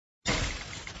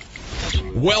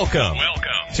Welcome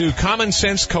to Common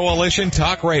Sense Coalition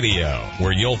Talk Radio,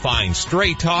 where you'll find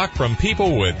straight talk from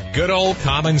people with good old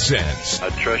common sense. I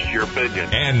trust your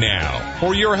opinion. And now,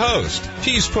 for your host,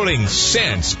 he's putting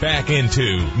sense back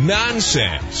into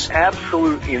nonsense.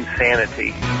 Absolute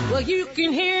insanity. Well, you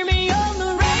can hear me on the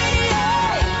radio.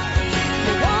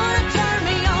 You want to turn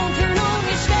me on your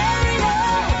stereo.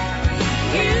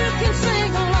 You can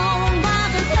sing along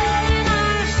by the playing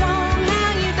our song.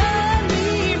 Now you done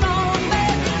me wrong,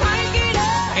 baby, crank it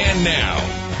up. And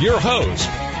now, your host,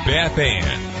 Beth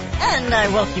Ann. And I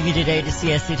welcome you today to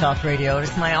CSC Talk Radio. It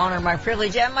is my honor, my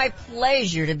privilege, and my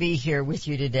pleasure to be here with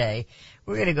you today.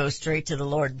 We're going to go straight to the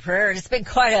Lord in prayer. It's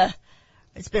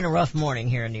been a rough morning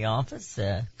here in the office.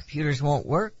 Computers won't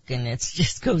work, and it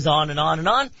just goes on and on and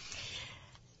on.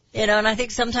 You know, and I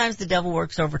think sometimes the devil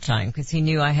works overtime because he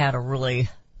knew I had a really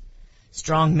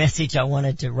strong message I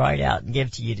wanted to write out and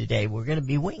give to you today. We're going to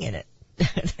be winging it.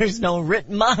 There's no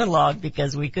written monologue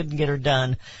because we couldn't get her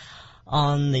done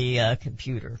on the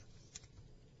computer.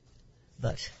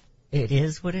 But it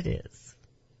is what it is.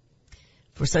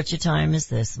 For such a time as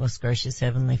this, most gracious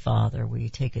Heavenly Father, we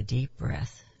take a deep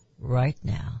breath right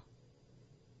now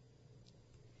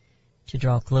to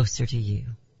draw closer to you.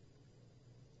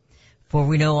 For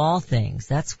we know all things.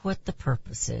 That's what the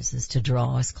purpose is to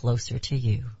draw us closer to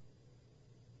you.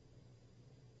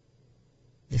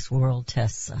 This world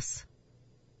tests us.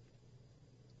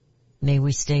 May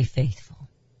we stay faithful.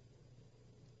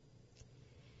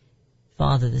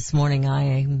 Father, this morning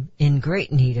I am in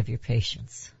great need of your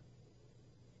patience.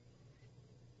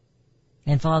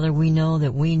 And Father, we know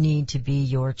that we need to be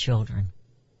your children.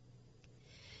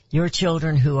 Your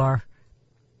children who are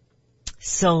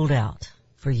sold out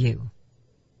for you.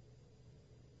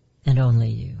 And only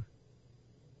you.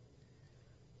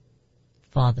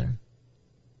 Father,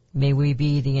 may we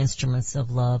be the instruments of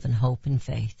love and hope and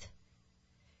faith.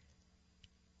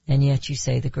 And yet you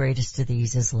say the greatest of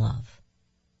these is love.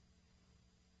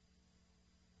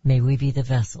 May we be the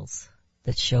vessels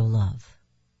that show love.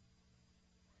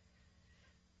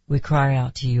 We cry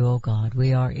out to you, O God.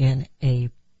 We are in a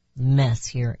mess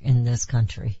here in this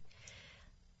country.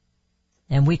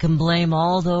 And we can blame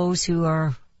all those who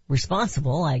are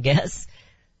responsible, I guess.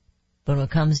 But when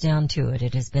it comes down to it,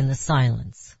 it has been the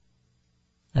silence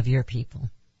of your people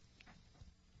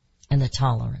and the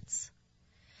tolerance.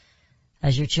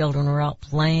 As your children are out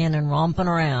playing and romping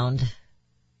around,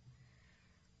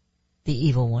 the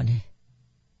evil one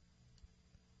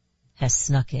has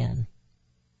snuck in.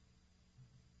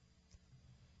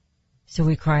 So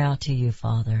we cry out to you,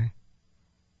 Father,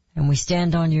 and we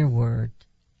stand on your word,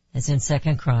 as in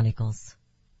 2 Chronicles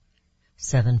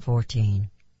 7:14.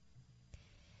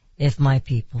 If my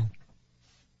people,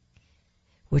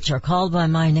 which are called by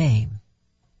my name,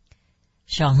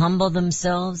 shall humble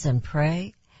themselves and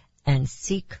pray and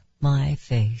seek my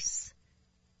face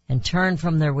and turn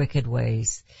from their wicked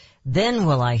ways, then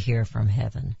will I hear from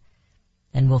heaven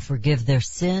and will forgive their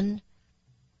sin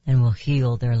and will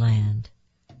heal their land.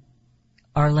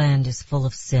 Our land is full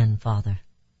of sin, Father.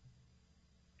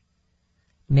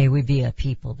 May we be a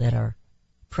people that are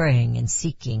praying and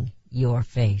seeking your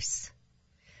face.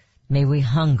 May we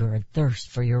hunger and thirst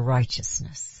for your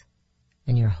righteousness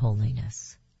and your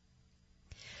holiness.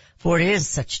 For it is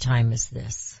such time as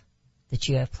this that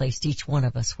you have placed each one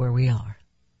of us where we are.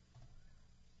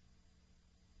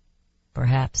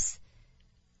 Perhaps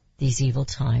these evil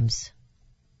times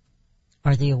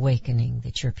are the awakening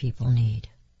that your people need.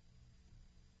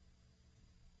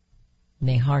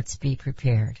 May hearts be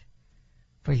prepared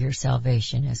for your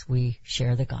salvation as we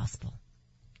share the gospel.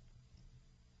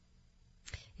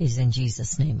 It is in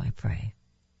Jesus' name I pray.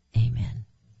 Amen.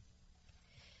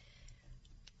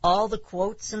 All the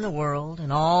quotes in the world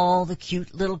and all the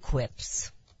cute little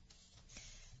quips,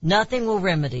 nothing will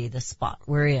remedy the spot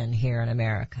we're in here in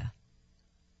America,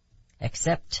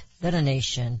 except that a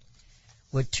nation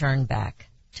would turn back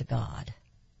to God.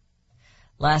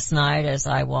 Last night as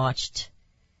I watched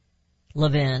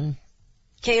Levin,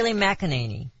 Kayleigh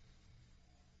McEnany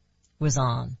was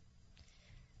on.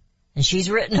 And she's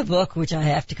written a book which I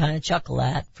have to kind of chuckle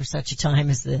at for such a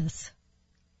time as this.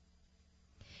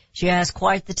 She has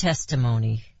quite the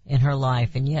testimony in her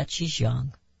life, and yet she's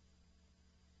young.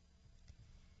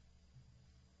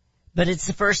 But it's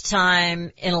the first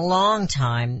time in a long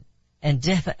time,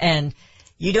 and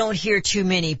you don't hear too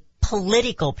many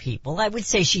political people, I would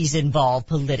say she's involved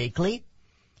politically,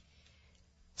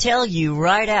 tell you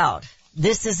right out,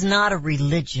 this is not a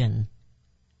religion.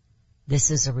 This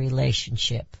is a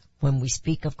relationship when we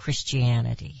speak of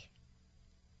Christianity.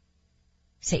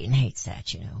 Satan hates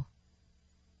that, you know.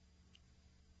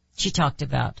 She talked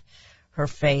about her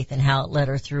faith and how it led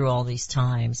her through all these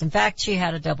times. In fact, she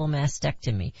had a double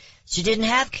mastectomy. She didn't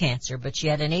have cancer, but she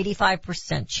had an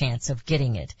 85% chance of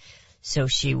getting it. So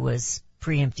she was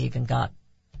preemptive and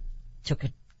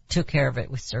took care of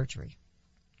it with surgery.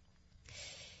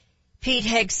 Pete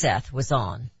Hegseth was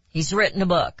on. He's written a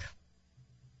book.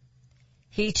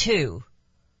 He too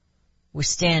was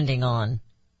standing on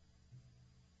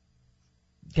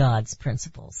God's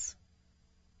principles,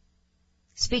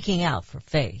 speaking out for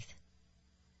faith.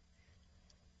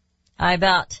 I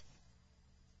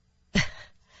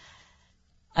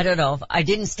don't know if I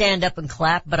didn't stand up and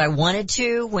clap, but I wanted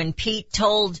to when Pete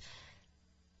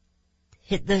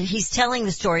he's telling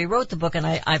the story. He wrote the book, and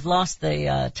I've lost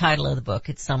the title of the book.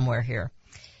 It's somewhere here.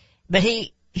 But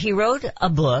he wrote a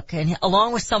book, and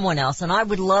along with someone else, and I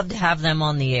would love to have them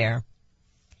on the air.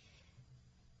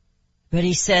 But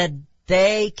he said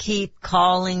they keep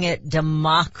calling it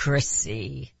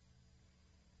democracy.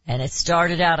 And it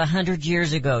started out 100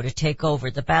 years ago to take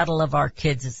over the battle of our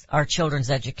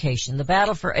children's education, the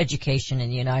battle for education in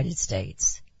the United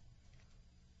States.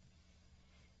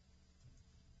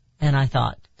 And I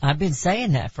thought, I've been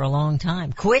saying that for a long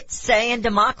time. Quit saying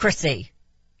democracy.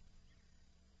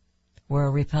 We're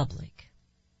a republic.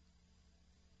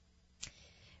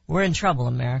 We're in trouble,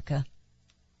 America.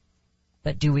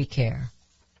 But do we care?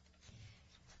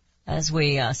 As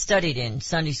we studied in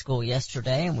Sunday school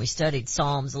yesterday, and we studied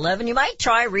Psalms 11, you might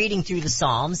try reading through the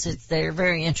Psalms. They're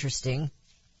very interesting.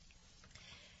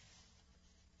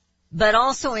 But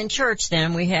also in church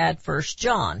then we had 1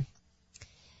 John.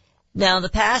 Now the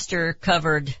pastor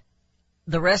covered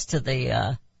the rest of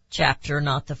the chapter,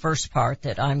 not the first part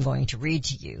that I'm going to read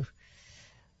to you.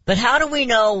 But how do we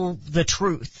know the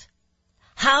truth?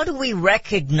 How do we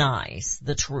recognize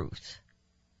the truth?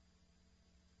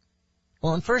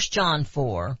 Well, in 1 John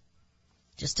 4,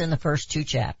 just in the first 2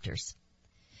 chapters,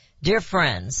 dear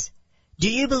friends, do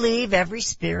you believe every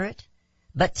spirit,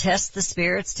 but test the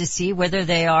spirits to see whether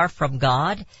they are from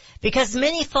God? Because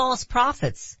many false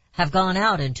prophets have gone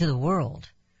out into the world.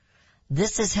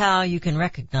 This is how you can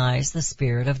recognize the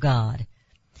Spirit of God.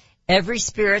 Every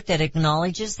spirit that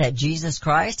acknowledges that Jesus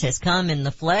Christ has come in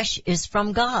the flesh is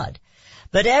from God.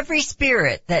 But every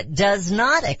spirit that does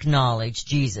not acknowledge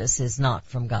Jesus is not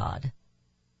from God.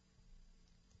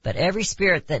 But every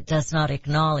spirit that does not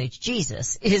acknowledge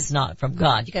Jesus is not from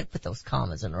God. You got to put those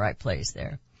commas in the right place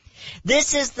there.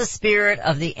 This is the spirit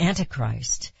of the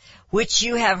Antichrist, which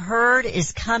you have heard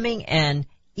is coming and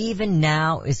even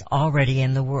now is already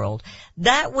in the world.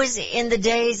 That was in the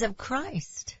days of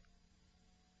Christ.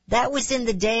 That was in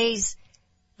the days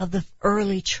of the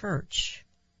early church.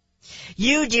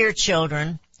 You, dear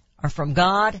children, are from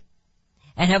God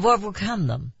and have overcome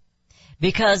them,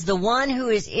 because the one who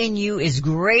is in you is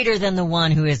greater than the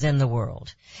one who is in the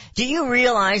world. Do you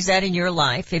realize that in your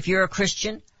life, if you're a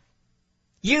Christian?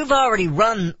 You've already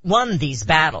won these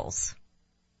battles.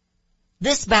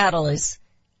 This battle is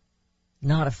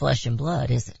not of flesh and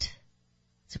blood, is it?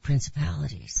 It's of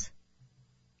principalities.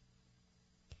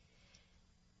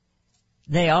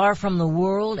 They are from the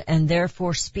world and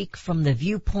therefore speak from the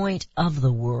viewpoint of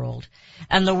the world,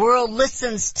 and the world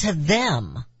listens to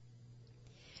them.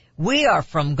 We are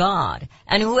from God,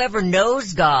 and whoever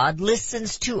knows God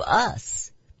listens to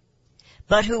us.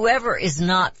 But whoever is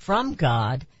not from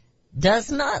God does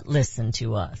not listen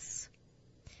to us.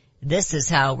 This is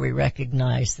how we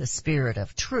recognize the spirit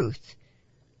of truth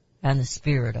and the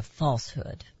spirit of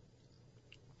falsehood.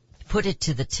 Put it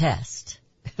to the test.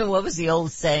 What was the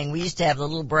old saying? We used to have the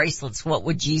little bracelets. What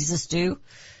would Jesus do?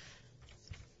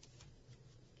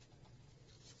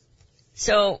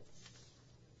 So,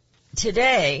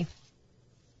 today,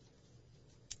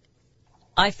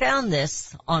 I found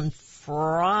this on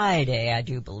Friday, I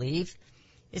do believe.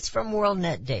 It's from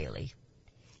WorldNet Daily.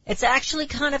 It's actually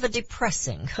kind of a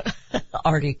depressing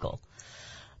article,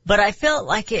 but I felt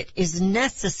like it is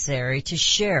necessary to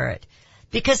share it,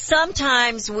 because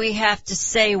sometimes we have to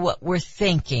say what we're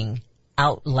thinking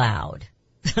out loud.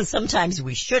 Sometimes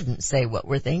we shouldn't say what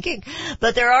we're thinking,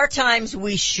 but there are times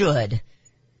we should.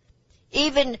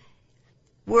 Even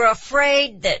we're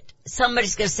afraid that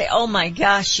somebody's going to say, oh my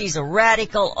gosh, she's a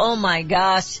radical. Oh my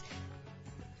gosh,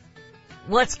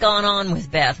 what's going on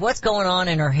with Beth? What's going on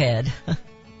in her head?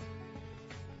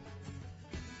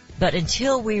 But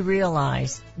until we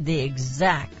realize the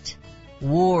exact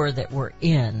war that we're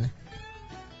in,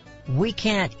 we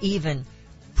can't even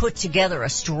put together a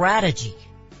strategy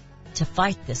to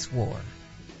fight this war.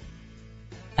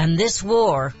 And this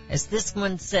war, as this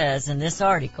one says in this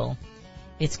article,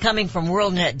 it's coming from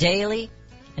WorldNet Daily,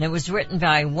 and it was written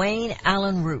by Wayne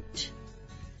Allen Root.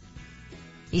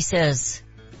 He says,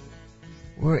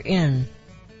 We're in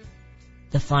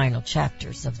the final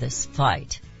chapters of this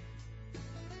fight,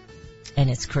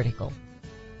 and it's critical.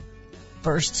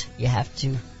 First, you have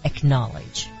to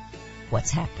acknowledge what's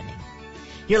happening.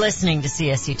 You're listening to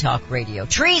CSC Talk Radio.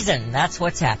 Treason, that's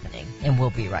what's happening, and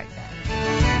we'll be right back.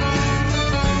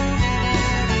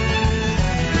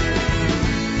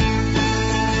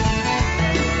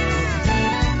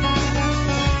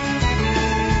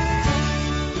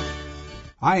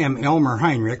 I am Elmer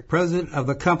Heinrich, president of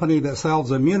the company that sells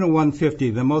Immuno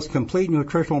 150, the most complete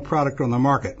nutritional product on the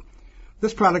market.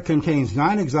 This product contains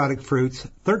 9 exotic fruits,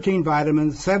 13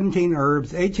 vitamins, 17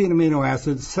 herbs, 18 amino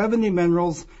acids, 70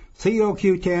 minerals,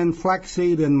 CoQ10,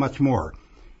 flaxseed, and much more.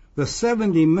 The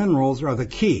 70 minerals are the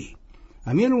key.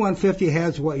 Immuno 150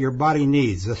 has what your body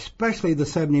needs, especially the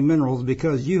 70 minerals,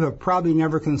 because you have probably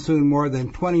never consumed more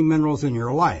than 20 minerals in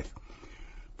your life.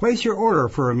 Place your order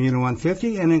for Immuno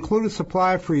 150 and include a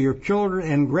supply for your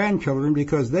children and grandchildren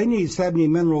because they need 70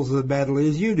 minerals as badly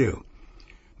as you do.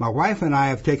 My wife and I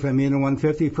have taken Immuno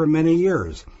 150 for many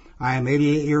years. I am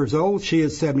 88 years old, she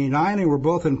is 79, and we're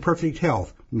both in perfect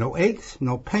health. No aches,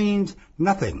 no pains,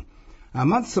 nothing. A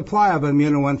month's supply of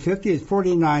Immuno 150 is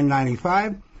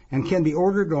 $49.95 and can be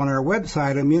ordered on our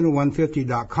website,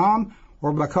 immuno150.com,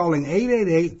 or by calling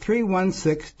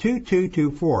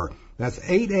 888-316-2224. That's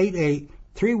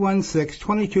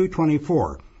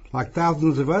 888-316-2224. Like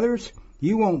thousands of others,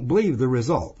 you won't believe the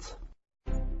results.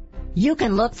 You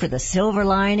can look for the silver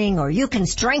lining, or you can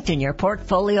strengthen your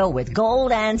portfolio with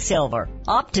gold and silver.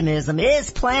 Optimism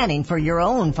is planning for your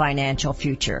own financial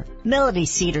future. Melody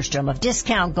Cedarstrom of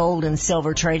Discount Gold and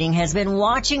Silver Trading has been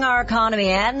watching our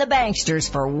economy and the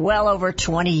banksters for well over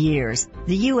 20 years.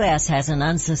 The U.S. has an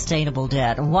unsustainable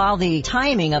debt, and while the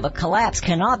timing of a collapse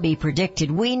cannot be predicted,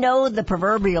 we know the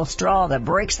proverbial straw that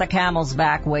breaks the camel's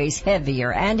back weighs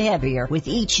heavier and heavier with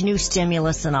each new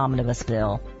stimulus and omnibus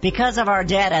bill. Because of our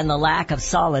debt and the lack of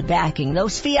solid backing,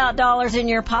 those fiat dollars in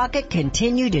your pocket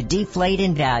continue to deflate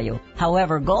in value.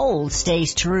 However, gold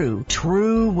stays true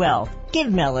wealth. Give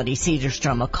Melody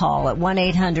Cedarstrom a call at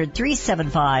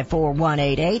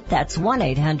 1-800-375-4188. That's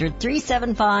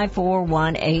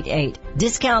 1-800-375-4188.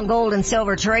 Discount Gold and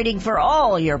Silver Trading for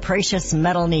all your precious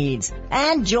metal needs.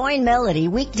 And join Melody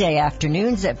weekday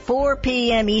afternoons at 4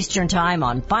 p.m. Eastern Time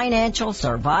on Financial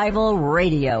Survival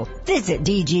Radio. Visit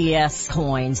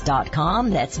dgscoins.com.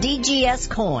 That's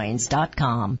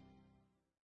dgscoins.com.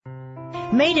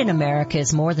 Made in America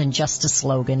is more than just a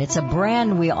slogan. It's a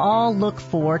brand we all look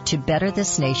for to better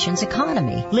this nation's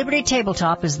economy. Liberty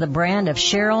Tabletop is the brand of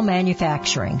Sherrill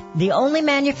Manufacturing, the only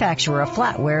manufacturer of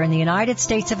flatware in the United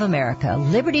States of America.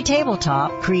 Liberty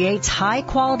Tabletop creates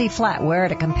high-quality flatware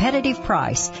at a competitive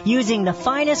price using the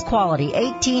finest quality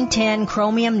 1810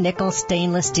 chromium nickel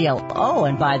stainless steel. Oh,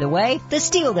 and by the way, the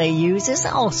steel they use is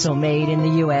also made in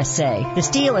the USA. The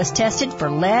steel is tested for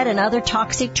lead and other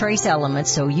toxic trace elements,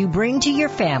 so you bring to your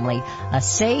family a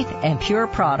safe and pure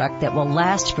product that will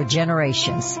last for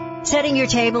generations. Setting your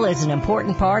table is an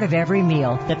important part of every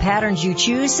meal. The patterns you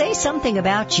choose say something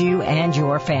about you and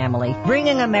your family.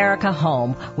 Bringing America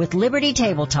home with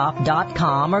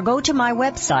LibertyTabletop.com, or go to my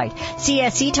website,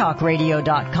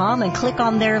 csctalkradio.com, and click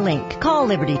on their link. Call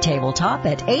Liberty Tabletop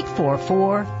at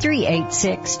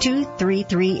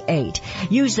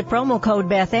 844-386-2338. Use the promo code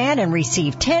BethAnn and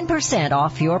receive 10%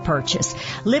 off your purchase.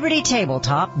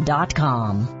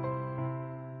 LibertyTabletop.com.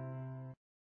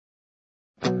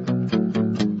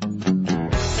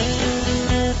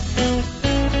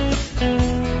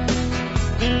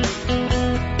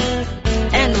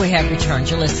 We have returned.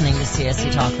 You're listening to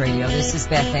CSC Talk Radio. This is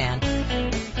Beth Ann.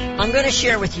 I'm going to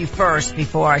share with you first,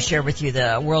 before I share with you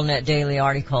the WorldNet Daily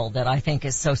article that I think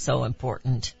is so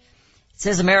important. It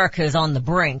says America is on the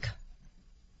brink.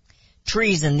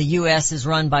 Treason. The U.S. is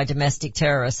run by domestic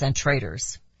terrorists and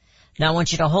traitors. Now I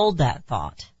want you to hold that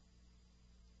thought.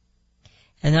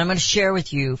 And then I'm going to share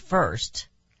with you first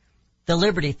the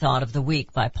Liberty Thought of the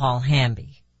Week by Paul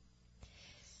Hamby.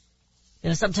 You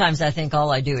know, sometimes I think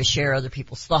all I do is share other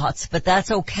people's thoughts, but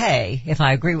that's okay if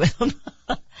I agree with them.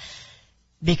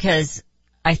 Because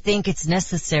I think it's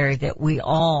necessary that we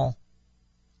all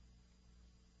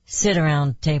sit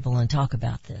around the table and talk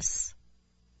about this.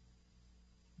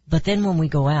 But then when we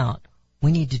go out,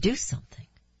 we need to do something.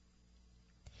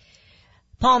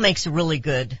 Paul makes a really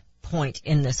good point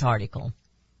in this article,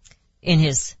 in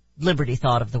his Liberty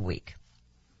Thought of the Week.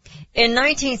 In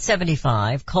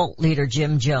 1975, cult leader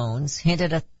Jim Jones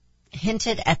hinted at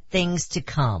things to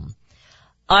come.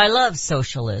 I love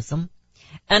socialism,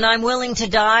 and I'm willing to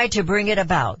die to bring it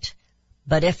about.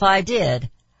 But if I did,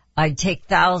 I'd take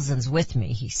thousands with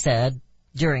me, he said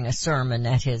during a sermon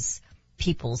at his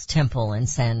People's Temple in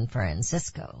San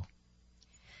Francisco.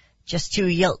 Just 2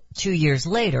 years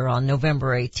later, on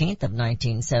November 18th of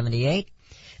 1978,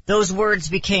 those words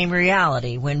became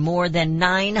reality when more than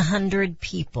 900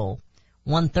 people,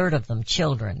 1/3 of them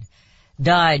children,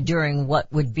 died during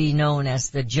what would be known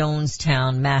as the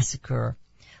Jonestown Massacre,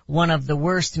 one of the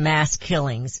worst mass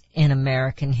killings in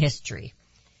American history.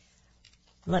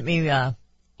 Let me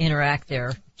interact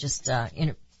there, just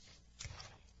add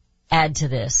to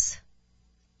this.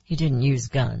 He didn't use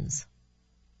guns.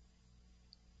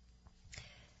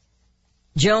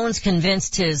 Jones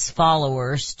convinced his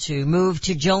followers to move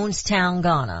to Jonestown,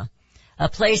 Ghana, a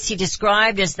place he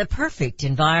described as the perfect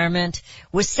environment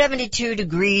with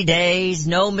 72-degree days,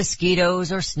 no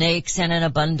mosquitoes or snakes, and an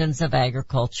abundance of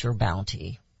agriculture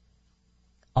bounty.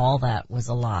 All that was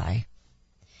a lie.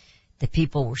 The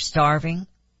people were starving,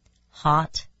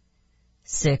 hot,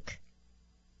 sick,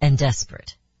 and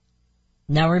desperate.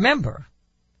 Now remember,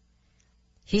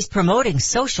 he's promoting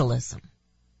socialism.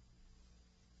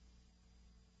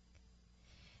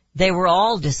 They were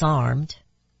all disarmed.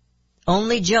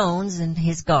 Only Jones and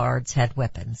his guards had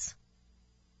weapons.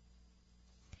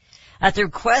 At the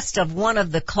request of one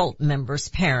of the cult members'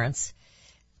 parents,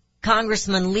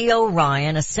 Congressman Leo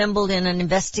Ryan assembled in an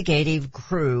investigative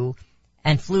crew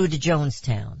and flew to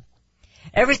Jonestown.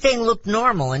 Everything looked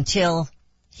normal until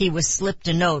he was slipped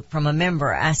a note from a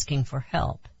member asking for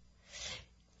help.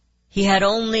 He had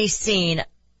only seen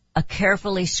a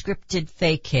carefully scripted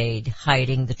facade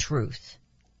hiding the truth.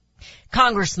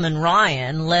 Congressman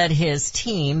Ryan led his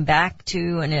team back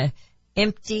to an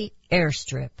empty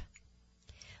airstrip.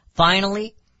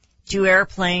 Finally, 2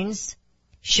 airplanes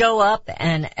show up,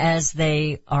 and as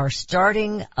they are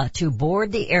starting to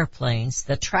board the airplanes,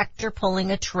 the tractor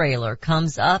pulling a trailer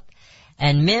comes up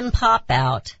and men pop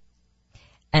out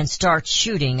and start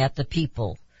shooting at the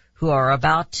people who are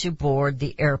about to board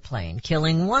the airplane,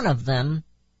 killing one of the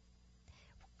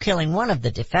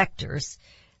defectors,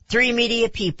 3 media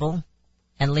people,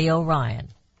 and Leo Ryan.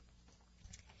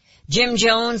 Jim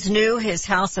Jones knew his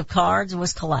house of cards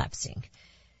was collapsing,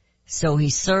 so he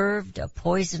served a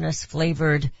poisonous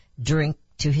flavored drink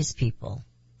to his people.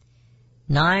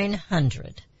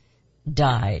 900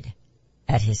 died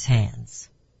at his hands.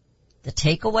 The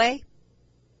takeaway,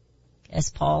 as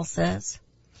Paul says,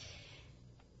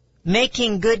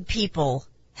 making good people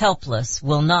helpless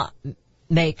will not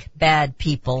make bad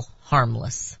people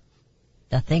harmless.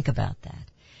 Now think about that.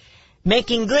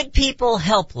 Making good people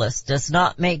helpless does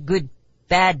not make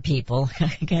bad people, I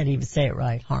can't even say it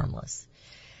right, harmless.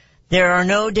 There are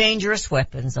no dangerous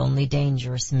weapons, only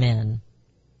dangerous men.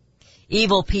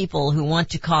 Evil people who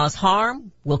want to cause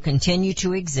harm will continue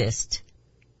to exist.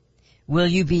 Will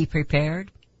you be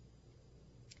prepared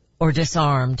or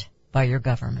disarmed by your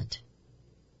government?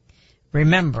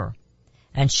 Remember,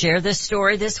 and share this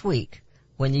story this week,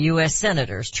 when the U.S.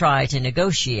 senators try to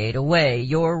negotiate away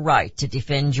your right to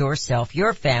defend yourself,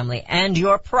 your family, and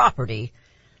your property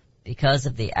because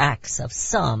of the acts of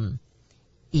some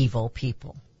evil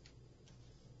people.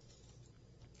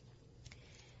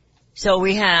 So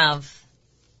we have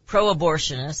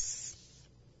pro-abortionists,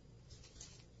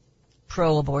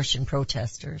 pro-abortion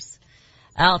protesters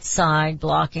outside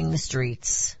blocking the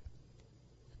streets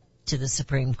to the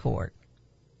Supreme Court.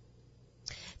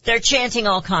 They're chanting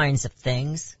all kinds of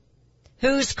things.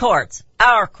 Whose courts?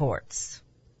 Our courts.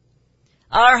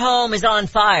 Our home is on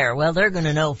fire. Well, they're going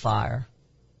to know fire.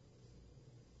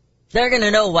 They're going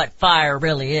to know what fire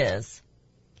really is.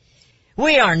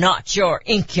 We are not your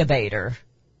incubator,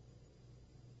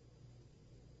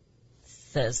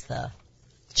 says the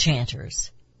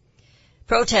chanters.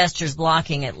 Protesters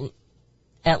blocking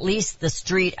at least the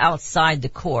street outside the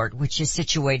court, which is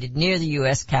situated near the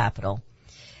U.S. Capitol.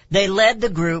 They're led by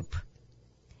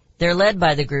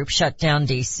the group Shut Down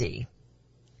D.C.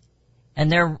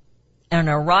 And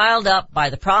are riled up by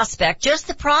the prospect, just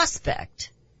the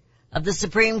prospect, of the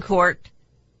Supreme Court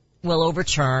will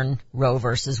overturn Roe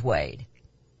versus Wade.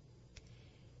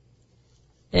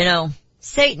 You know,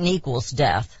 Satan equals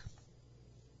death.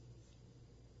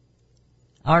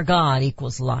 Our God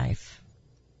equals life.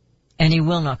 And he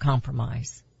will not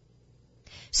compromise.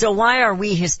 So why are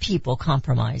we, his people,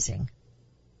 compromising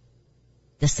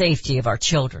the safety of our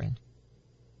children,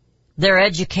 their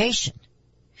education,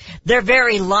 their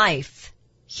very life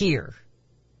here?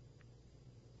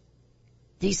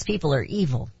 These people are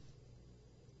evil.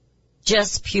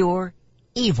 Just pure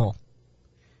evil.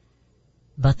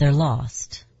 But they're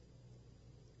lost.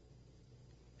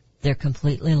 They're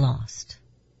completely lost.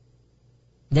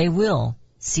 They will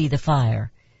see the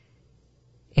fire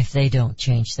if they don't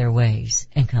change their ways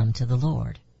and come to the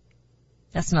Lord.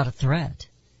 That's not a threat.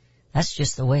 That's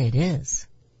just the way it is.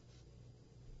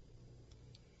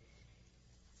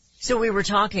 So we were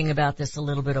talking about this a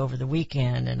little bit over the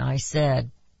weekend, and I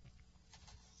said,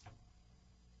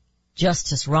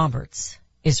 Justice Roberts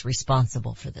is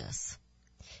responsible for this.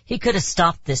 He could have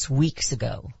stopped this weeks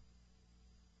ago.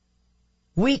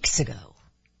 Weeks ago.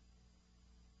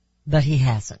 But he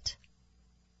hasn't.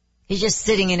 He's just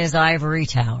sitting in his ivory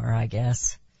tower, I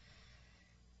guess.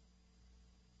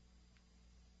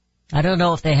 I don't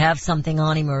know if they have something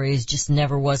on him or he just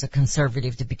never was a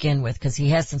conservative to begin with, because he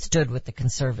hasn't stood with the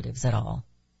conservatives at all.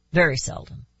 Very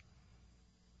seldom.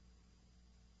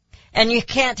 And you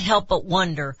can't help but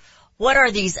wonder, what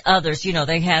are these others? You know,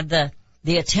 they had the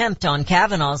attempt on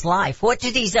Kavanaugh's life. What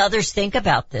do these others think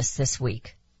about this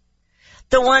week?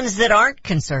 The ones that aren't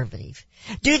conservative.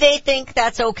 Do they think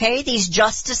that's okay, these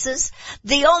justices?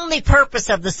 The only purpose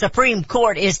of the Supreme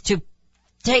Court is to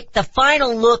take the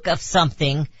final look of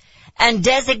something and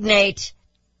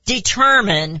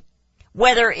determine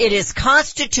whether it is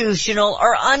constitutional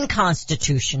or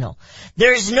unconstitutional.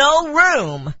 There's no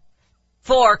room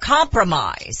for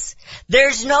compromise.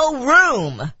 There's no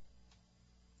room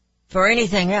for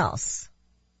anything else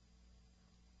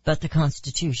but the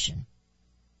Constitution.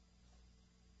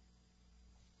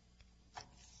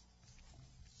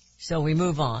 So we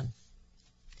move on.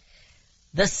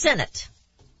 The Senate.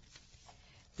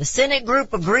 The Senate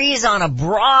group agrees on a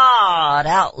broad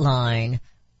outline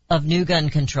of new gun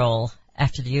control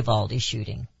after the Uvalde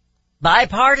shooting.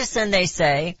 Bipartisan, they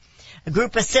say. A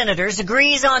group of senators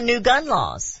agrees on new gun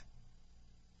laws.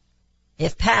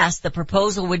 If passed, the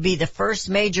proposal would be the first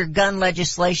major gun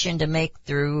legislation to make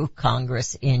through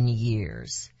Congress in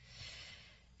years.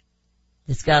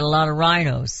 It's got a lot of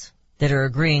rhinos that are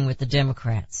agreeing with the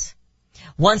Democrats.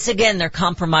 Once again, they're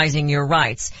compromising your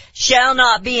rights. Shall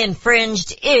not be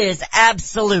infringed is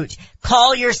absolute.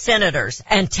 Call your senators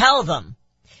and tell them,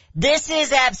 this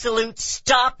is absolute.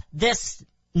 Stop this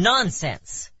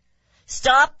nonsense.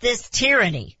 Stop this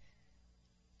tyranny.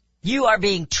 You are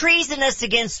being treasonous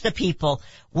against the people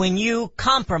when you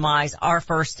compromise our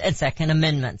First and Second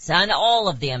Amendments and all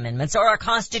of the amendments or our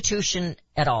Constitution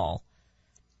at all.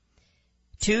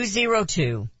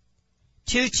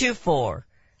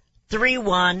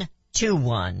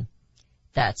 202-224-3121.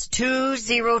 That's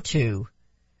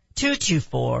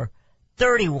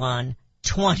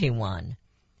 202-224-3121.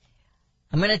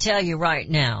 I'm going to tell you right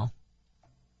now,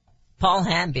 Paul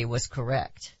Hamby was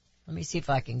correct. Let me see if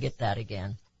I can get that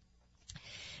again.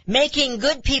 Making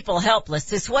good people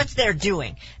helpless is what they're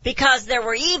doing. Because there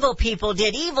were evil people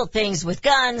did evil things with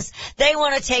guns, they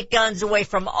want to take guns away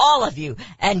from all of you.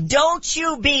 And don't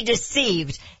you be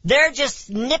deceived. They're just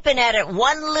nipping at it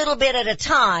one little bit at a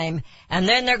time, and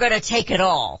then they're going to take it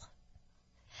all.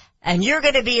 And you're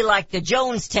going to be like the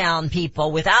Jonestown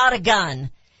people without a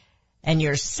gun. And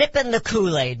you're sipping the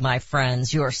Kool-Aid, my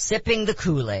friends. You're sipping the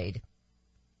Kool-Aid.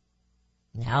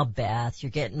 Now, Beth, you're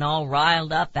getting all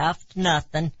riled up after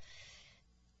nothing.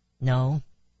 No.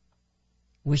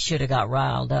 We should have got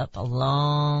riled up a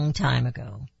long time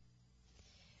ago.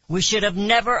 We should have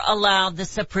never allowed the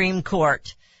Supreme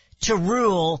Court to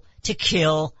rule to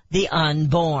kill the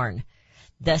unborn.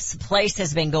 This place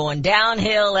has been going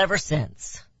downhill ever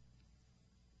since.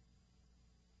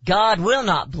 God will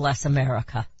not bless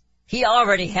America. He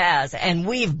already has, and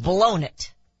we've blown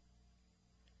it.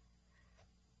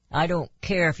 I don't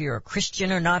care if you're a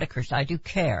Christian or not a Christian. I do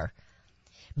care.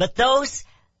 But those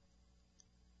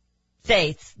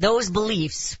faiths, those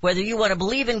beliefs, whether you want to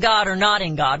believe in God or not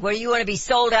in God, whether you want to be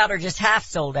sold out or just half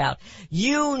sold out,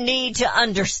 you need to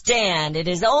understand it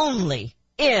is only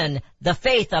in the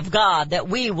faith of God that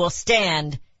we will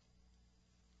stand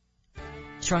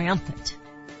triumphant.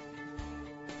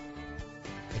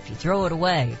 If you throw it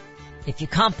away, if you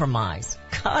compromise,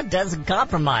 God doesn't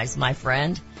compromise, my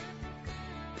friend.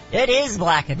 It is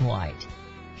black and white.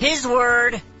 His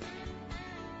word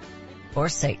or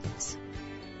Satan's.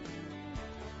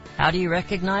 How do you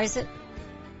recognize it?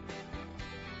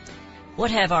 What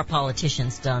have our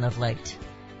politicians done of late?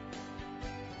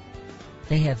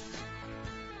 They have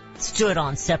stood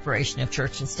on separation of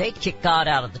church and state, kicked God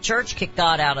out of the church, kicked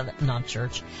God out of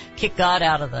the, kicked God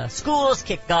out of the schools,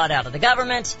 kicked God out of the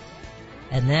government,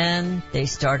 and then they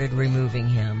started removing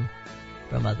him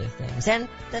from other things. And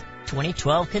the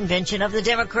 2012 convention of the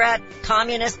Democrat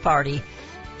Communist Party,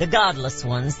 the godless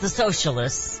ones, the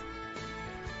socialists,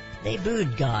 they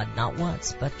booed God not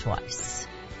once but twice.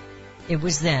 It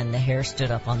was then the hair stood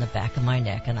up on the back of my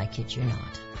neck, and I kid you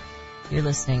not. You're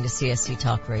listening to CSC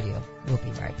Talk Radio. We'll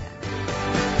be right back.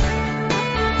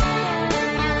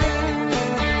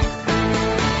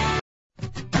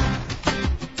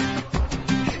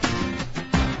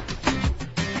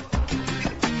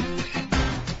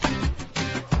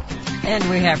 And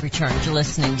we have returned to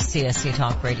listening to CSC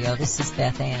Talk Radio. This is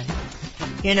Beth Ann.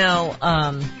 You know,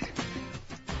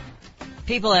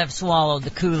 people have swallowed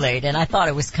the Kool-Aid, and I thought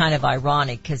it was kind of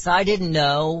ironic because I didn't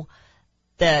know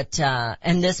that,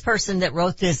 and this person that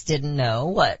wrote this didn't know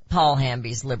what Paul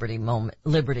Hamby's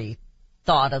Liberty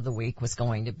thought of the week was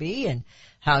going to be, and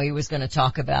how he was going to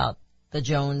talk about the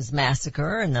Jones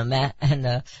massacre and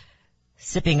the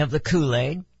sipping of the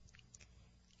Kool-Aid.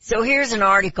 So here's an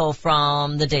article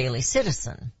from the Daily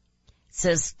Citizen. It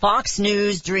says, Fox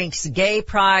News drinks gay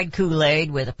pride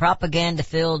Kool-Aid with a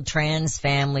propaganda-filled trans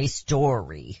family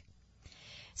story.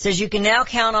 It says you can now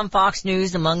count on Fox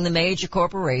News among the major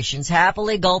corporations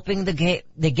happily gulping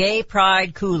the gay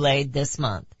pride Kool-Aid this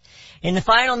month. In the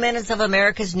final minutes of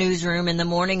America's newsroom in the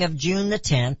morning of June the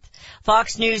 10th,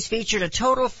 Fox News featured a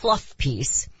total fluff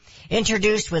piece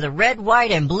introduced with a red,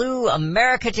 white, and blue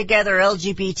America Together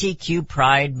LGBTQ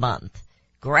Pride Month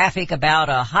graphic about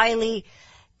a highly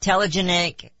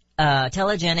telegenic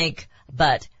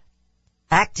but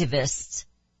activist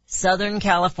Southern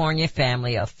California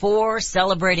family of 4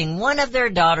 celebrating one of their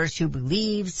daughters who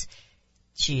believes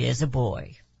she is a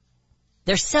boy.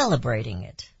 They're celebrating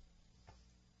it.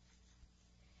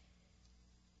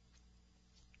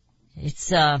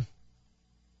 It's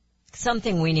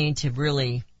something we need to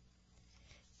really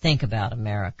think about,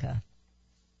 America.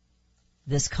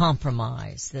 This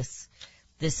compromise, this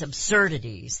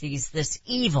absurdities, this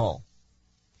evil.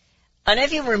 And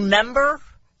if you remember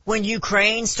when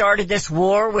Ukraine started this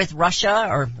war with Russia,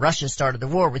 or Russia started the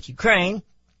war with Ukraine,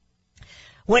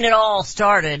 when it all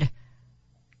started,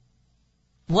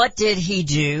 what did he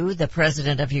do, the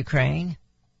president of Ukraine?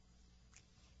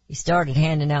 He started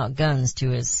handing out guns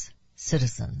to his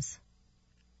citizens.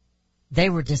 They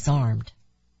were disarmed.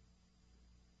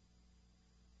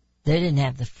 They didn't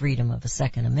have the freedom of a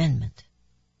Second Amendment.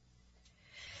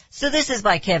 So this is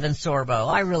by Kevin Sorbo.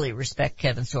 I really respect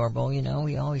Kevin Sorbo, you know,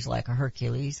 we always like a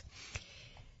Hercules.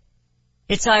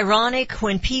 It's ironic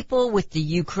when people with the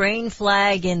Ukraine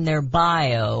flag in their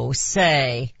bio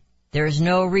say there is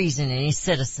no reason any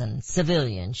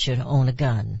civilian should own a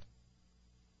gun.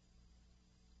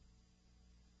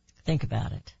 Think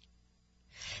about it.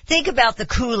 Think about the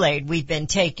Kool-Aid we've been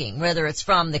taking, whether it's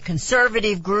from the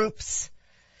conservative groups,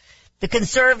 the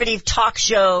conservative talk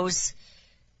shows,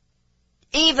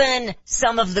 even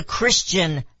some of the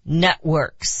Christian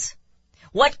networks.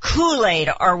 What Kool-Aid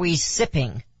are we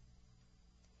sipping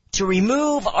to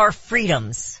remove our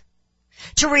freedoms,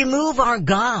 to remove our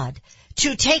God,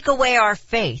 to take away our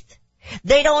faith?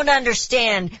 They don't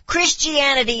understand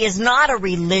Christianity is not a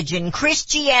religion.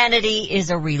 Christianity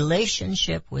is a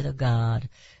relationship with a God,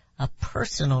 a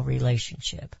personal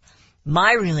relationship.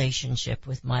 My relationship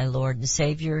with my Lord and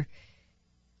Savior,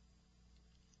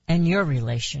 and your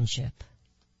relationship.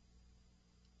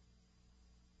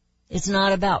 It's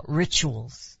not about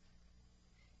rituals.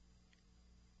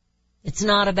 It's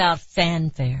not about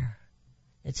fanfare.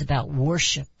 It's about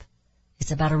worship.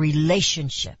 It's about a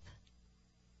relationship.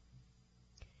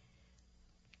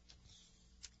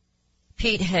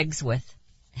 Pete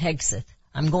Hegseth,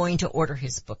 I'm going to order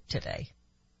his book today.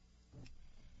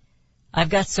 I've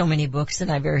got so many books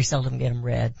and I very seldom get them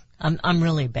read. I'm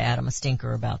really bad. I'm a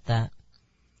stinker about that.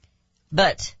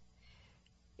 But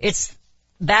it's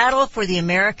Battle for the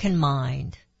American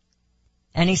Mind.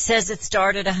 And he says it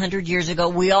started 100 years ago.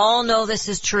 We all know this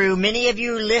is true. Many of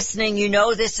you listening, you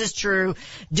know this is true.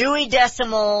 Dewey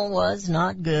Decimal was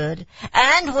not good.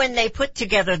 And when they put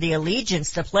together the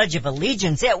allegiance, the Pledge of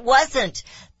Allegiance, it wasn't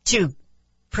to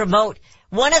promote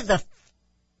one of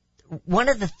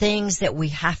the things that we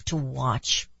have to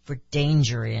watch for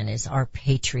danger in is our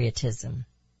patriotism.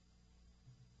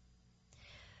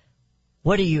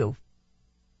 What are you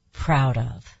proud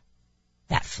of?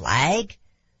 That flag?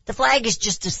 The flag is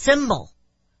just a symbol.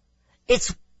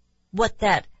 It's what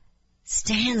that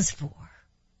stands for.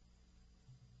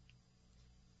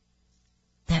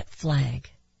 That flag.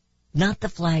 Not the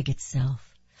flag itself.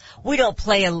 We don't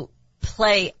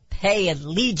pay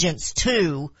allegiance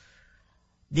to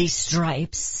these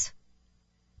stripes,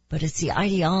 but it's the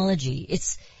ideology.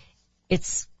 It's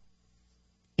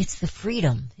the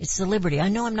freedom. It's the liberty. I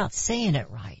know I'm not saying it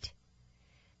right,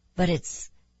 but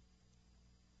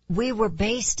we were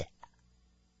based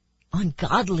on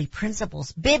godly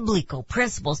principles, biblical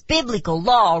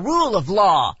law, rule of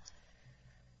law.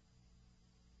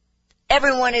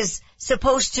 Everyone is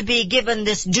supposed to be given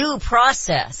this due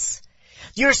process.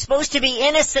 You're supposed to be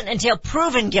innocent until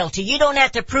proven guilty. You don't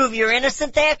have to prove you're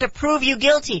innocent. They have to prove you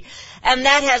guilty. And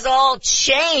that has all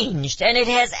changed, and it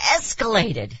has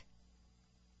escalated.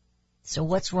 So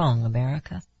what's wrong,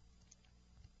 America?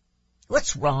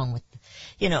 What's wrong with,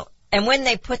 And when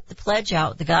they put the pledge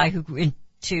out, the guy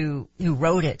who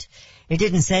wrote it, it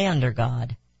didn't say under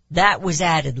God. That was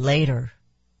added later,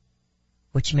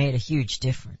 which made a huge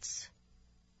difference.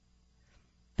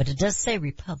 But it does say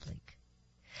republic.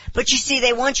 But you see,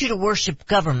 they want you to worship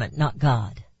government, not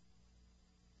God.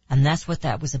 And that's what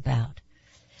that was about.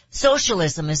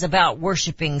 Socialism is about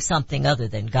worshiping something other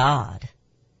than God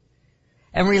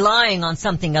and relying on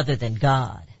something other than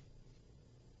God.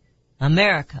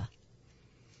 America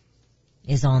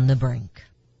is on the brink.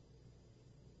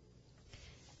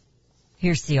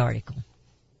 Here's the article.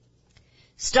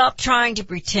 Stop trying to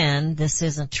pretend this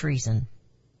isn't treason.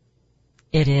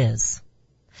 It is.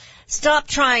 Stop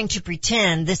trying to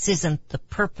pretend this isn't the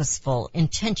purposeful,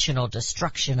 intentional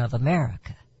destruction of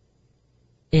America.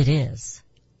 It is.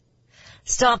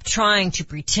 Stop trying to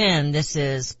pretend this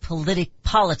is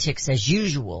politics as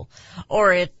usual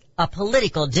or a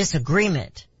political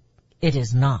disagreement. It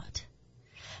is not.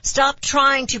 Stop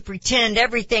trying to pretend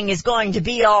everything is going to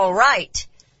be all right,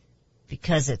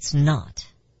 because it's not.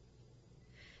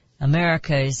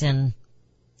 America is in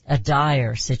a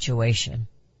dire situation.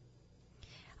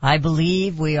 I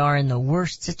believe we are in the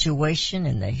worst situation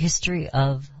in the history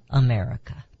of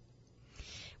America.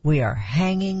 We are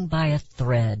hanging by a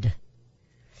thread.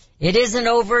 It isn't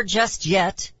over just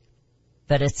yet,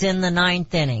 but it's in the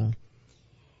ninth inning,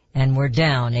 and we're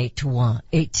down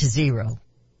 8-0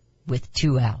 with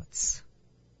 2 outs.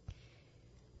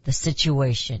 The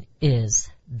situation is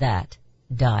that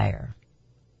dire.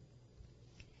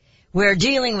 We're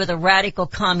dealing with a radical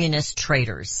communist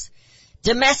traitors,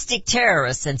 domestic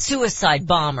terrorists and suicide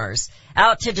bombers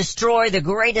out to destroy the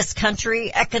greatest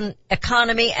country,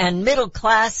 economy, and middle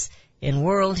class in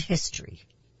world history.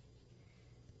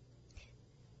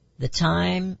 The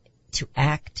time to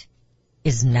act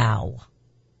is now,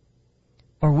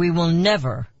 or we will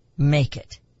never make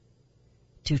it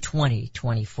to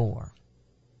 2024.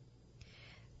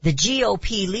 The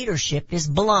GOP leadership is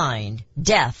blind,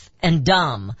 deaf, and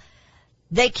dumb.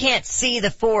 They can't see the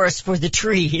forest for the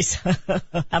trees.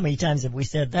 How many times have we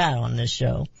said that on this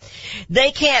show?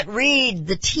 They can't read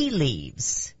the tea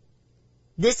leaves.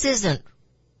 This isn't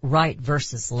right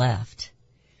versus left.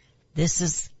 This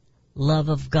is love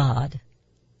of God,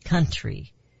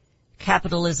 country,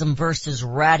 capitalism versus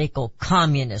radical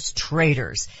communist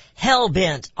traitors,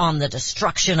 hell-bent on the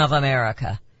destruction of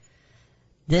America.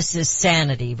 This is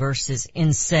sanity versus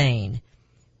insane,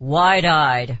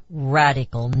 wide-eyed,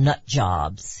 radical nut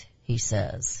jobs, he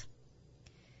says.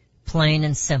 Plain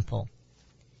and simple.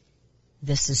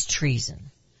 This is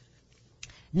treason.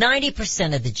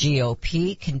 90% of the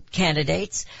GOP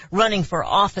candidates running for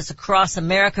office across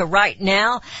America right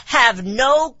now have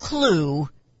no clue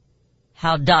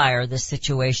how dire the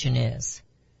situation is.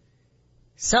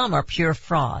 Some are pure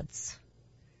frauds.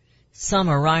 Some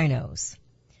are rhinos.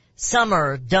 Some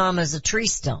are dumb as a tree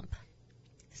stump.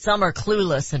 Some are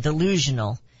clueless and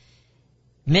delusional.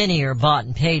 Many are bought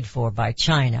and paid for by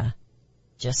China,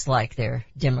 just like their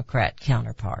Democrat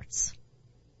counterparts.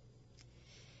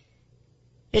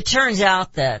 It turns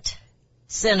out that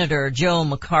Senator Joe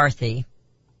McCarthy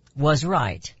was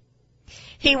right.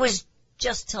 He was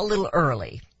just a little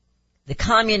early. The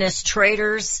communist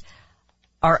traitors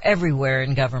are everywhere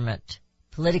in government,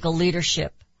 political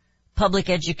leadership, public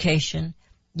education,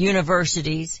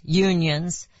 universities,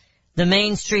 unions, the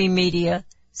mainstream media,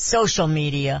 social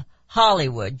media,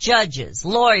 Hollywood, judges,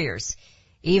 lawyers,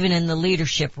 even in the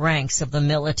leadership ranks of the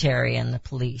military and the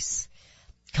police.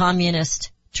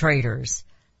 Communist traitors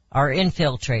are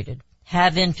infiltrated,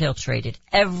 have infiltrated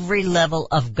every level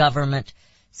of government,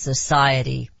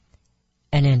 society,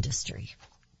 and industry.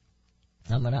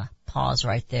 I'm going to pause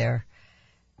right there.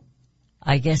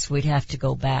 I guess we'd have to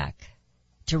go back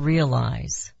to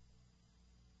realize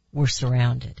we're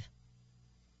surrounded.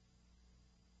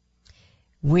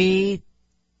 We,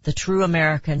 the true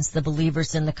Americans, the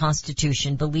believers in the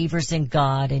Constitution, believers in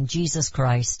God and Jesus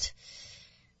Christ,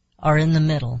 are in the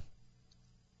middle.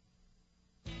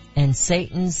 And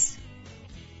Satan's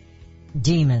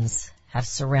demons have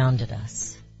surrounded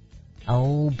us.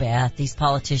 Oh, Beth, these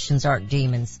politicians aren't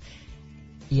demons.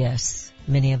 Yes,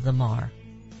 many of them are.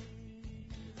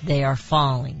 They are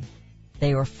falling.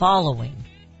 They are following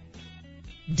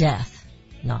death,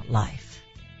 not life.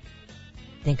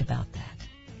 Think about that.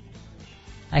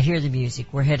 I hear the music.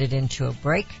 We're headed into a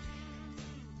break.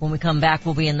 When we come back,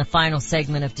 we'll be in the final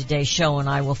segment of today's show, and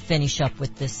I will finish up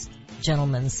with this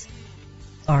gentleman's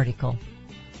article.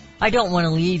 I don't want to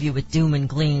leave you with doom and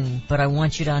gloom, but I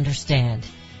want you to understand,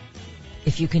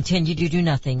 if you continue to do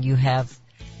nothing, you have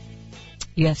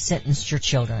sentenced your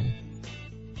children,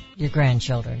 your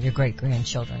grandchildren, your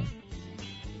great-grandchildren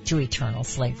to eternal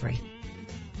slavery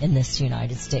in this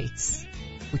United States,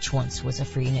 which once was a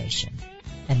free nation.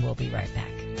 And we'll be right back.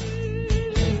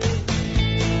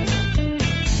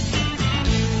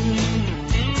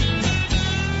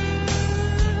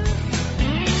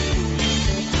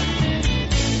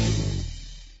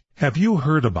 Have you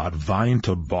heard about Vine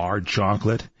to Bar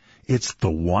chocolate? It's the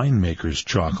winemaker's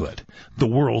chocolate, the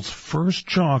world's first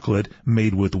chocolate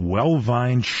made with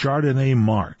well-vined Chardonnay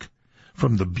marc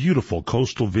from the beautiful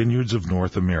coastal vineyards of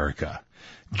North America.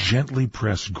 Gently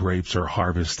pressed grapes are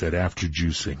harvested after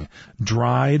juicing,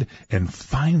 dried and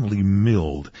finely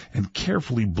milled and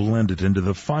carefully blended into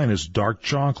the finest dark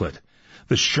chocolate.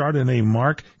 The Chardonnay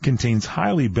marc contains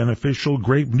highly beneficial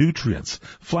grape nutrients,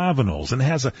 flavanols, and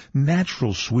has a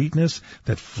natural sweetness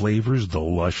that flavors the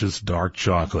luscious dark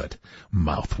chocolate.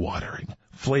 Mouth-watering,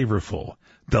 flavorful,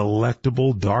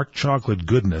 delectable dark chocolate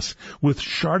goodness with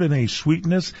Chardonnay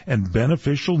sweetness and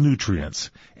beneficial nutrients.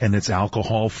 And it's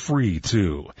alcohol-free,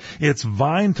 too. It's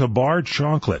Vine to Bar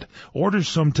chocolate. Order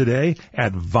some today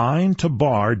at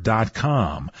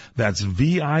vinetobar.com. That's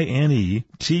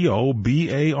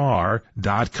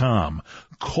VINETOBAR.com.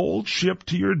 Cold shipped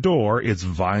to your door, it's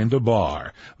Vine to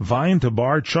Bar. Vine to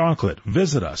Bar chocolate.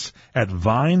 Visit us at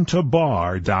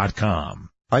vinetobar.com.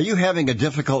 Are you having a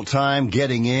difficult time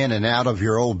getting in and out of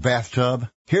your old bathtub?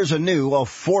 Here's a new,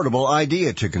 affordable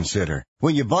idea to consider.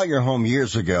 When you bought your home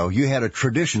years ago, you had a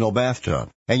traditional bathtub,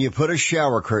 and you put a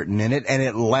shower curtain in it, and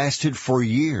it lasted for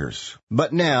years.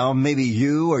 But now, maybe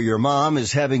you or your mom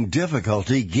is having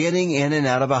difficulty getting in and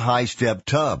out of a high-step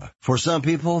tub. For some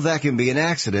people, that can be an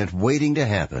accident waiting to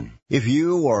happen. If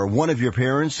you or one of your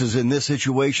parents is in this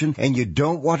situation and you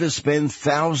don't want to spend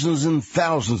thousands and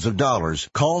thousands of dollars,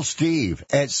 call Steve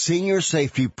at Senior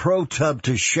Safety Pro Tub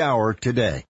to Shower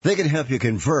today. They can help you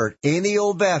convert any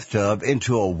old bathtub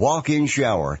into a walk-in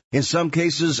shower, in some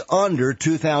cases under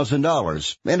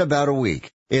 $2,000, in about a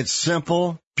week. It's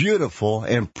simple, beautiful,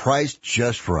 and priced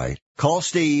just right. Call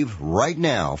Steve right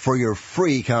now for your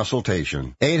free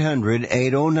consultation.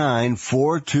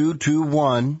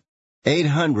 800-809-4221.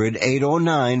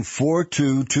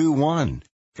 800-809-4221.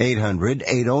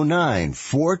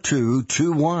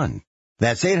 800-809-4221.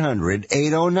 That's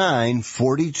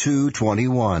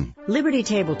 800-809-4221. Liberty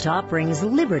Tabletop brings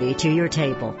liberty to your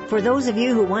table. For those of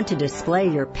you who want to display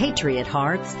your patriot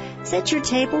hearts, set your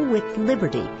table with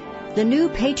Liberty, the new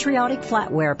patriotic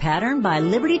flatware pattern by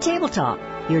Liberty Tabletop.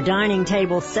 Your dining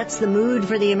table sets the mood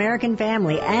for the American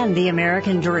family and the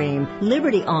American dream.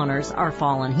 Liberty honors our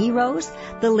fallen heroes,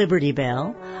 the Liberty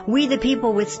Bell, We the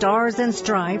People with Stars and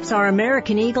Stripes, our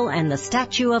American Eagle, and the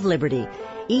Statue of Liberty.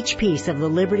 Each piece of the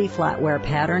Liberty flatware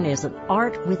pattern is an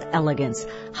art with elegance,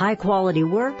 high-quality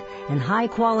work, and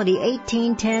high-quality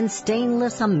 1810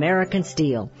 stainless American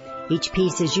steel. Each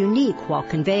piece is unique while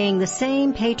conveying the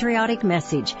same patriotic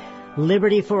message,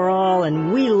 liberty for all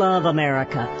and we love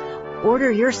America.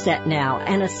 Order your set now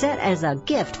and a set as a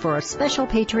gift for a special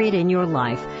patriot in your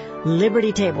life.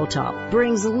 Liberty Tabletop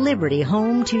brings liberty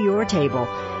home to your table.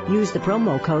 Use the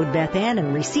promo code BethAnn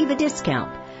and receive a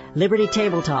discount.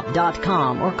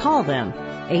 LibertyTabletop.com or call them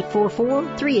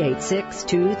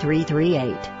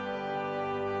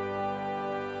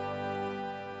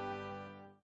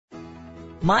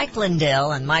 844-386-2338. Mike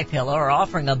Lindell and MyPillow are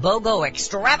offering a BOGO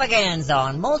extravaganza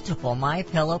on multiple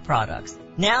MyPillow products.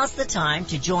 Now's the time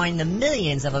to join the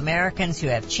millions of Americans who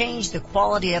have changed the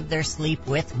quality of their sleep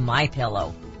with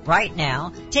MyPillow. Right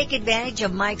now, take advantage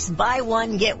of Mike's buy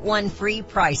one, get one free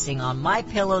pricing on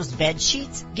MyPillow's bed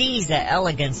sheets, Giza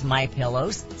Elegance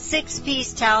MyPillows,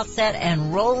 6-piece towel set,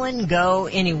 and Roll and Go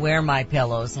Anywhere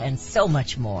MyPillows, and so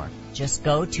much more. Just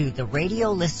go to the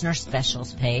radio listener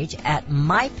specials page at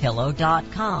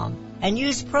MyPillow.com and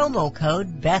use promo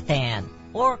code BethAnn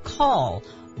or call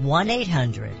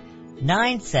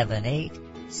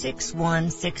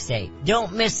 1-800-978-6168.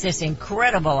 Don't miss this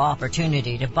incredible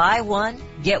opportunity to buy one,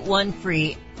 get one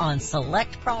free on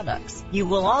select products. You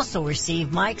will also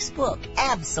receive Mike's book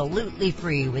absolutely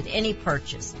free with any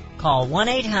purchase. Call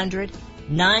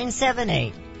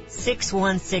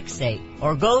 1-800-978-6168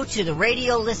 or go to the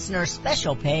radio listener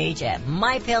special page at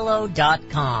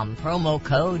MyPillow.com. Promo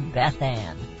code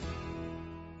BethAnn.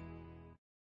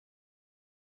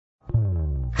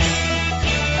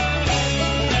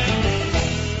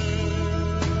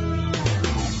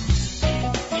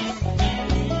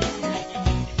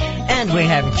 And we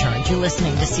have returned. You're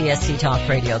listening to CSC Talk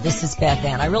Radio. This is Beth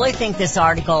Ann. I really think this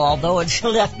article, although it's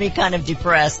left me kind of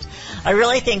depressed, I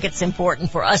really think it's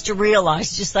important for us to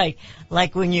realize, just like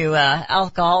when you,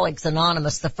 Alcoholics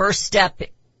Anonymous, the first step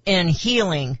in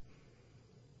healing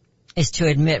is to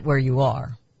admit where you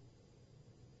are.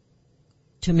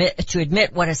 to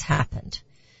admit what has happened.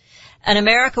 In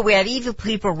America, we have evil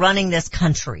people running this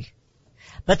country.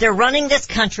 But they're running this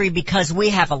country because we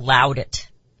have allowed it.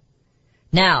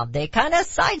 Now, they kind of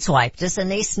sideswiped us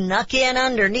and they snuck in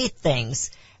underneath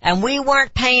things. And we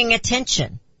weren't paying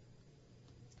attention.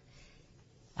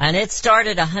 And it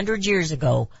started 100 years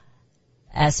ago,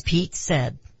 as Pete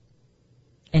said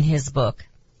in his book.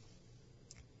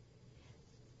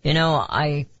 You know,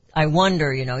 I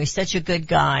wonder, you know, he's such a good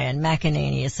guy, and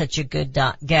McEnany is such a good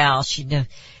gal.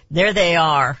 There they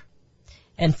are.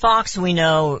 And Fox, we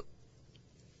know,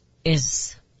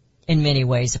 is in many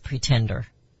ways a pretender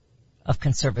of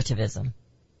conservatism.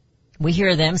 We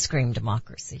hear them scream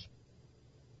democracy.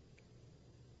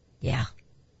 Yeah.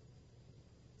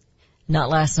 Not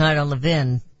last night on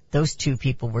Levin, those two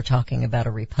people were talking about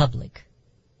a republic,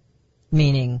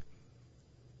 meaning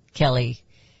Kelly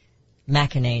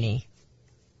McEnany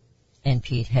and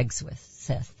Pete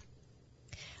Hegseth.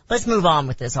 Let's move on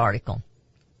with this article.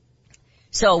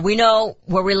 So we know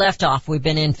where we left off. We've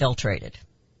been infiltrated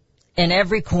in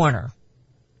every corner.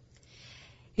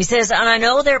 He says, and I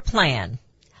know their plan.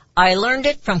 I learned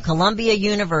it from Columbia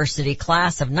University,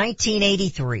 class of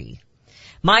 1983.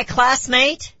 My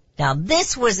classmate, now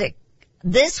this was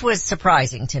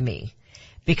surprising to me,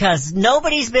 because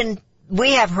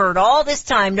we have heard all this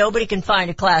time nobody can find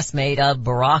a classmate of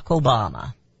Barack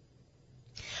Obama.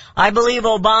 I believe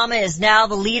Obama is now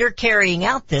the leader carrying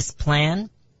out this plan.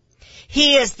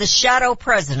 He is the shadow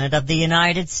president of the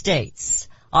United States,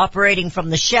 operating from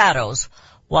the shadows,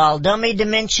 while dummy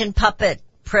dimension puppet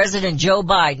President Joe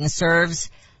Biden serves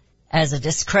as a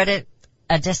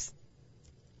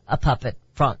puppet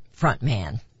front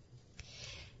man.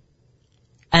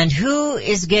 And who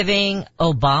is giving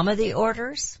Obama the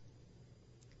orders?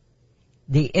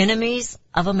 The enemies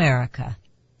of America.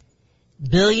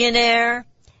 Billionaire,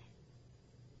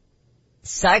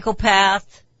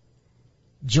 psychopath,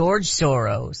 George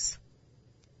Soros,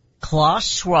 Klaus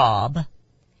Schwab,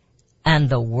 and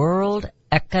the World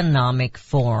Economic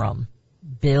Forum,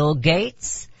 Bill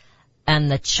Gates,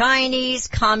 and the Chinese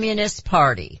Communist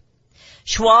Party.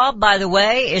 Schwab, by the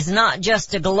way, is not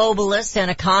just a globalist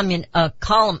and a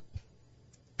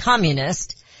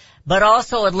communist, but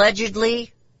also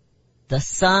allegedly the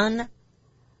son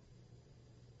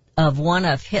of one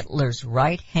of Hitler's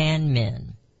right-hand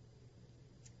men.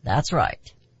 That's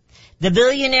right. The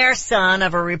billionaire son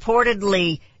of a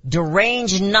reportedly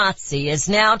deranged Nazi is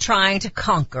now trying to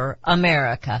conquer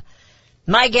America.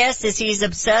 My guess is he's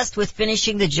obsessed with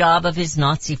finishing the job of his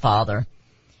Nazi father.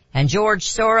 And George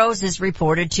Soros is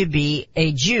reported to be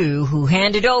a Jew who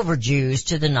handed over Jews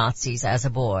to the Nazis as a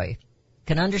boy.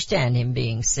 Can understand him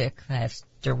being sick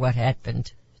after what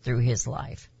happened through his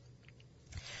life.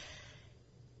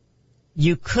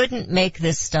 You couldn't make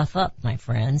this stuff up, my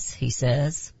friends, he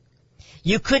says.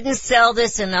 You couldn't sell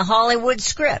this in a Hollywood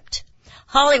script.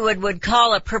 Hollywood would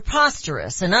call it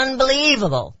preposterous and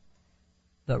unbelievable.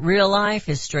 But real life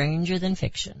is stranger than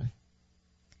fiction.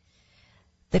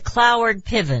 The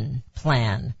Cloward-Piven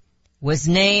plan was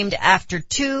named after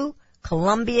two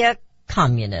Columbia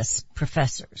communist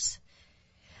professors.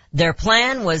 Their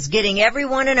plan was getting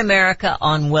everyone in America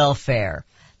on welfare,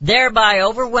 thereby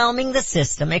overwhelming the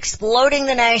system, exploding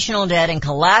the national debt, and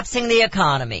collapsing the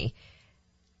economy.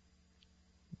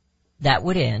 That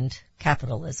would end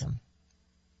capitalism.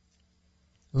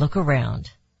 Look around.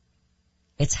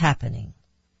 It's happening.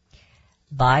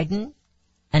 Biden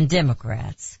and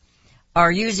Democrats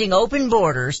are using open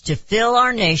borders to fill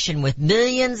our nation with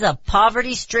millions of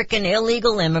poverty-stricken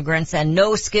illegal immigrants and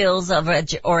no skills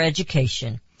or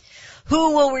education,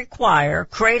 who will require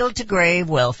cradle-to-grave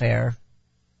welfare.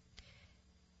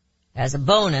 As a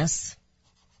bonus,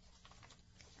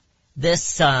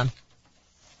 this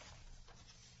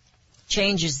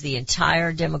changes the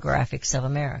entire demographics of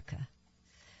America,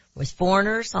 with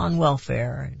foreigners on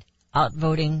welfare and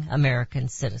outvoting American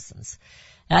citizens.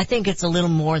 And I think it's a little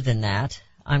more than that.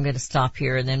 I'm going to stop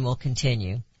here and then we'll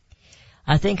continue.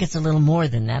 I think it's a little more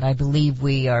than that. I believe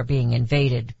we are being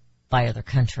invaded by other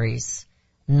countries,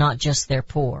 not just their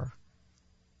poor,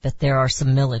 but there are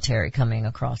some military coming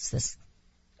across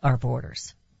our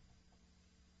borders.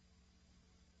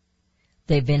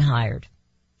 They've been hired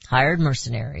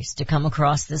mercenaries to come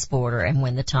across this border, and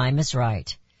when the time is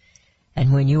right,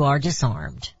 and when you are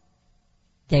disarmed,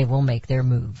 they will make their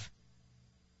move.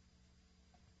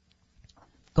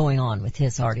 Going on with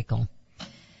his article.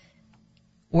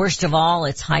 Worst of all,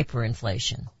 it's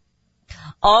hyperinflation.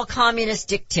 All communist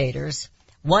dictators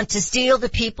want to steal the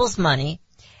people's money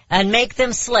and make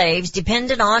them slaves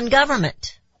dependent on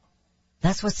government.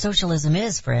 That's what socialism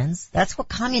is, friends. That's what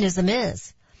communism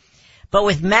is. But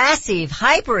with massive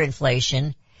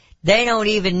hyperinflation, they don't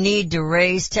even need to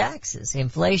raise taxes.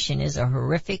 Inflation is a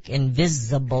horrific,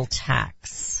 invisible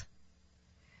tax.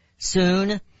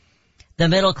 Soon, the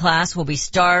middle class will be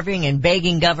starving and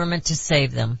begging government to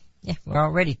save them. Yeah, we're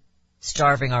already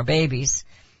starving our babies.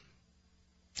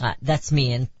 That's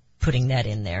me in putting that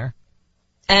in there.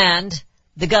 And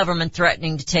the government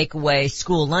threatening to take away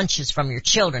school lunches from your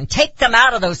children. Take them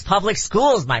out of those public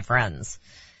schools, my friends.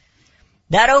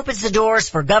 That opens the doors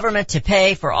for government to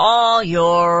pay for all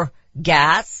your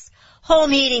gas,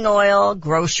 home heating oil,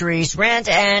 groceries, rent,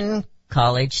 and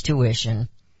college tuition.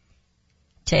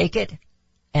 Take it,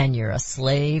 and you're a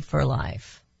slave for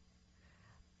life.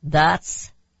 That's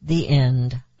the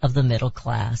end of the middle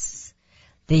class,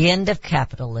 the end of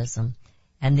capitalism,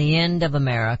 and the end of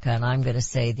America, and I'm going to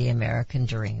say the American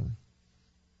dream.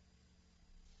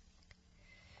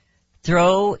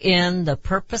 Throw in the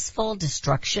purposeful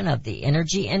destruction of the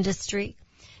energy industry,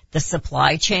 the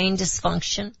supply chain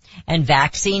dysfunction, and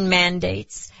vaccine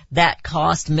mandates that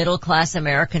cost middle-class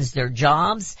Americans their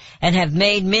jobs and have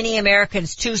made many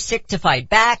Americans too sick to fight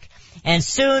back, and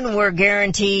soon we're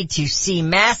guaranteed to see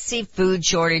massive food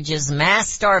shortages, mass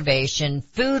starvation,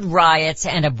 food riots,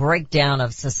 and a breakdown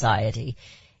of society.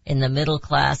 In the middle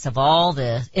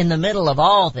of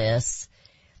all this,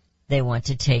 they want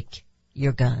to take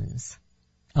your guns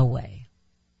away.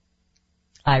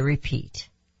 I repeat,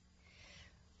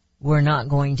 we're not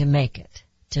going to make it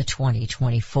to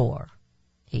 2024,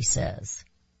 he says.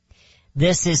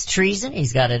 This is treason.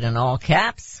 He's got it in all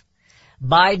caps.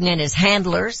 Biden and his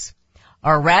handlers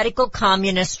are radical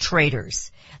communist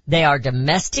traitors. They are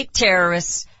domestic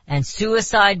terrorists and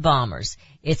suicide bombers.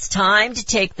 It's time to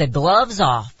take the gloves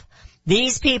off.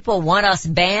 These people want us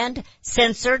banned,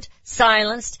 censored,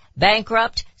 silenced,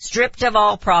 bankrupt, stripped of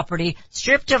all property,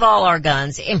 stripped of all our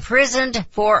guns, imprisoned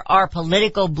for our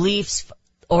political beliefs,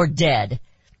 or dead.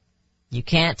 You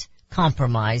can't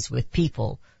compromise with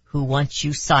people who want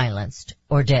you silenced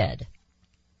or dead.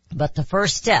 But the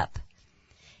first step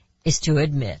is to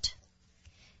admit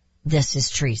this is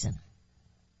treason.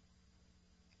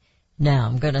 Now,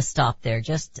 I'm going to stop there.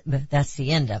 That's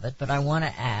the end of it, but I want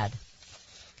to add.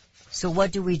 So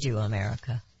what do we do,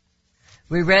 America?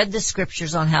 We read the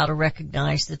scriptures on how to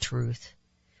recognize the truth,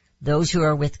 those who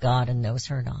are with God and those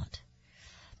who are not.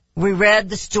 We read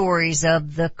the stories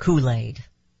of the Kool-Aid,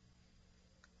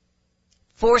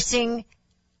 forcing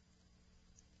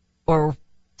or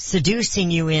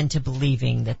seducing you into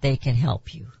believing that they can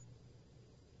help you.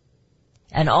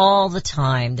 And all the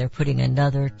time they're putting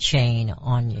another chain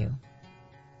on you.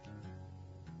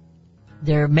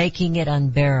 They're making it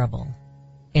unbearable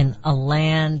in a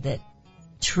land that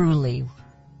truly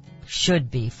should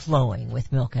be flowing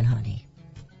with milk and honey.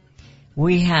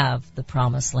 We have the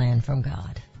promised land from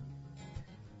God.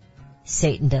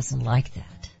 Satan doesn't like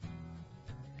that.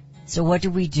 So what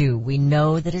do? We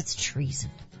know that it's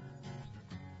treason.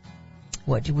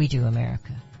 What do we do,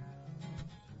 America?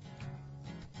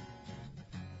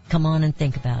 Come on and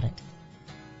think about it.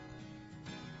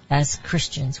 As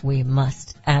Christians, we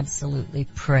must absolutely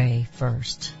pray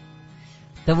first.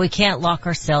 But we can't lock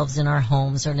ourselves in our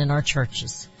homes or in our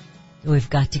churches. We've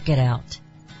got to get out.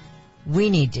 We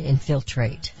need to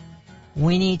infiltrate.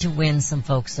 We need to win some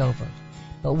folks over.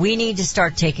 But we need to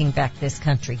start taking back this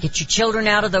country. Get your children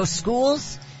out of those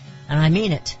schools, and I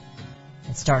mean it,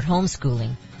 and start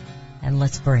homeschooling. And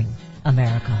let's bring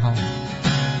America home.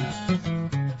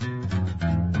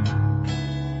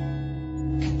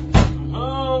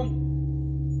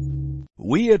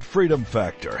 We at Freedom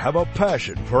Factor have a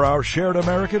passion for our shared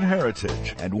American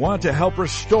heritage and want to help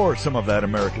restore some of that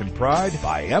American pride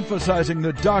by emphasizing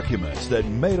the documents that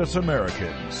made us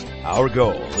Americans. Our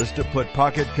goal is to put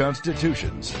pocket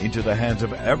constitutions into the hands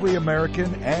of every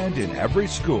American and in every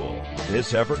school.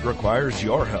 This effort requires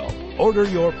your help. Order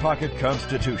your pocket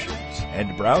constitutions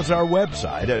and browse our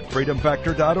website at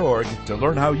freedomfactor.org to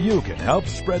learn how you can help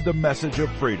spread the message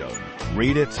of freedom.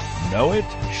 Read it, know it,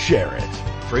 share it.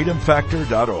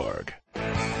 freedomfactor.org.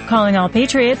 Calling all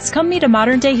patriots, come meet a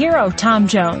modern-day hero, Tom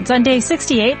Jones, on day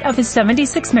 68 of his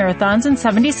 76 marathons in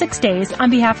 76 days on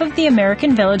behalf of the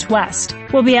American Village West.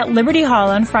 We'll be at Liberty Hall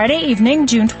on Friday evening,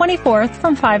 June 24th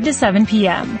from 5 to 7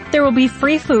 p.m. There will be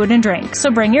free food and drink, so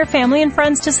bring your family and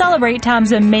friends to celebrate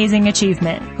Tom's amazing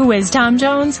achievement. Who is Tom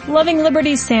Jones? Loving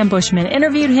Liberty's Sam Bushman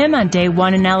interviewed him on day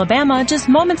 1 in Alabama just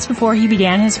moments before he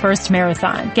began his first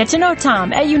marathon. Get to know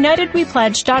Tom at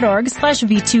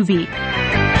unitedwepledge.org/V2V.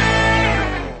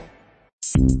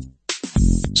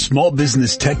 Small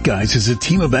Business Tech Guys is a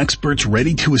team of experts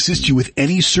ready to assist you with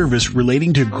any service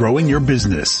relating to growing your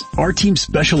business. Our team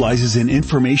specializes in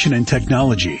information and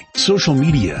technology, social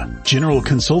media, general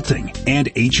consulting, and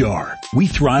HR. We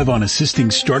thrive on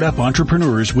assisting startup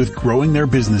entrepreneurs with growing their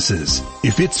businesses.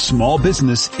 If it's small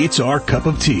business, it's our cup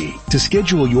of tea. To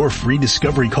schedule your free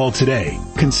discovery call today,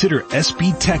 consider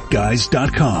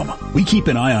sbtechguys.com. We keep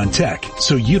an eye on tech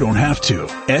so you don't have to.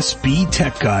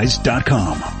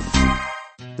 sbtechguys.com.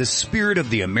 The spirit of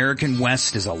the American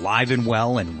West is alive and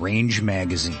well in Range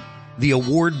Magazine, the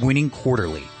award-winning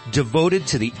quarterly devoted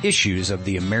to the issues of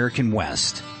the American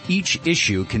West. Each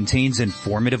issue contains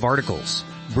informative articles,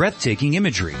 breathtaking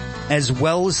imagery, as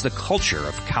well as the culture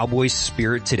of cowboy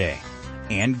spirit today,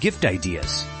 and gift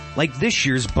ideas, like this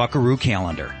year's Buckaroo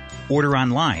calendar. Order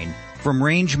online from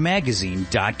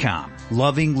rangemagazine.com.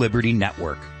 Loving Liberty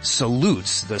Network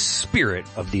salutes the spirit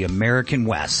of the American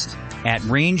West at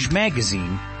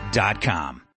rangemagazine.com.